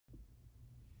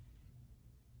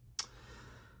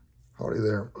Howdy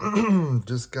there.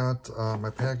 Just got my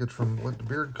package from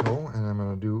Beard Co. and I'm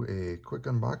going to do a quick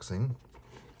unboxing.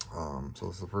 So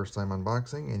this is the first time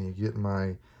unboxing, and you get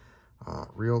my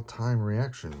real-time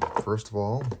reaction. First of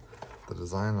all, the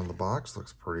design on the box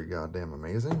looks pretty goddamn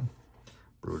amazing.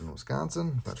 Brewed in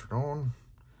Wisconsin, that's your own.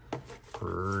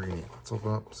 Pretty neat. Let's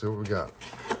open up, see what we got.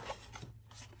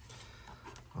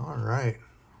 All right,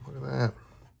 look at that.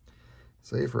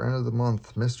 Save for end of the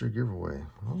month mystery giveaway.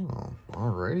 Oh,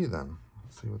 alrighty then.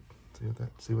 See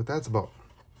what that's about.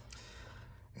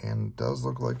 And it does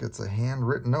look like it's a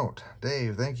handwritten note.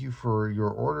 Dave, thank you for your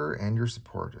order and your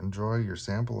support. Enjoy your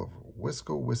sample of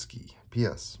WISCO Whiskey.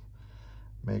 P.S.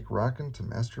 Make Rockin' to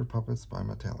Master Puppets by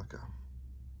Metallica.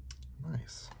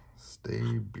 Nice.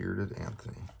 Stay bearded,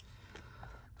 Anthony.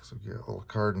 So we get a little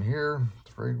card in here.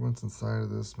 The fragrance inside of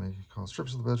this make you call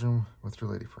trips to the bedroom with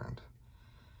your lady friend.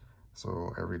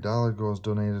 So every dollar goes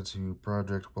donated to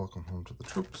Project Welcome Home to the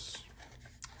Troops.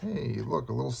 Hey, look,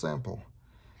 a little sample.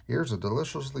 Here's a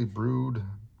freshly brewed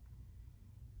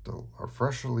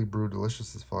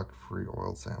delicious as fuck free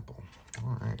oil sample.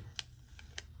 All right.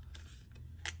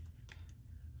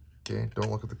 Okay, don't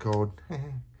look at the code. Take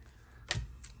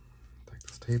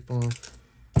this tape off.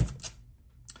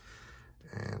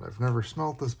 And I've never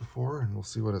smelled this before, and we'll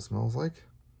see what it smells like.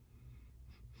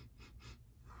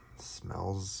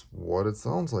 Smells what it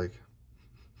sounds like.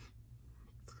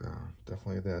 It's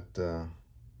definitely that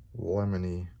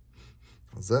lemony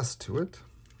zest to it.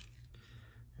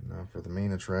 And now for the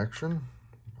main attraction,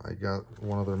 I got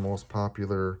one of their most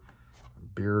popular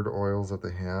beard oils that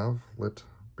they have,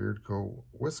 Beard Co.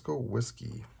 WISCO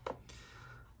Whiskey.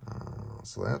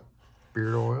 So that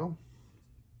beard oil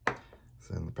is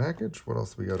in the package. What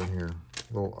else we got in here?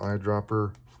 A little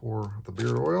eyedropper for the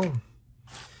beard oil.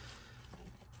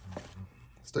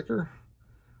 Sticker,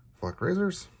 flock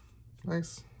razors,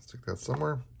 nice, stick that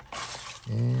somewhere,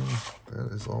 and that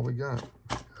is all we got.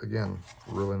 Again,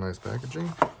 really nice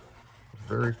packaging,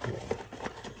 very cool.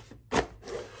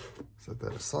 Set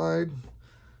that aside.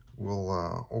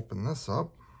 We'll open this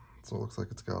up. So it looks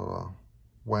like it's got a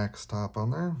wax top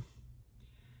on there,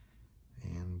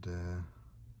 and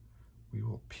we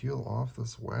will peel off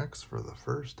this wax for the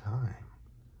first time.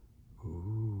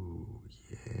 Ooh,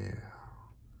 yeah.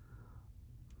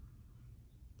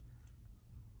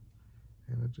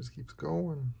 And it just keeps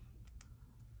going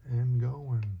and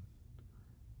going.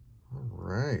 All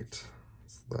right,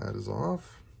 so that is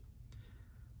off.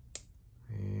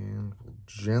 And we'll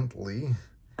gently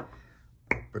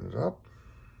open it up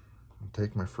and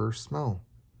take my first smell.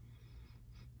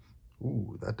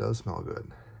 Ooh, that does smell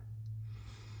good.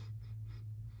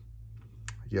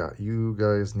 Yeah, you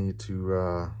guys need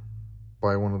to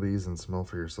buy one of these and smell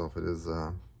for yourself. It is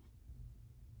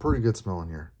pretty good smell in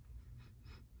here.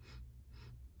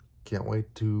 Can't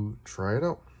wait to try it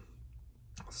out.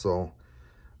 So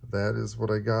that is what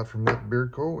I got from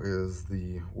Beard Co. is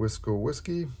the WISCO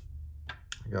Whiskey.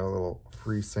 I got a little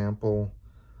free sample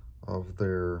of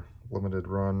their limited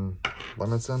run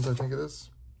lemon scent, I think it is.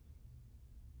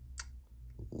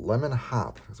 Lemon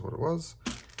hop is what it was.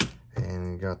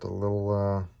 And you got the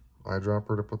little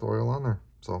eyedropper to put the oil on there.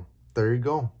 So there you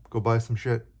go. Go buy some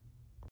shit.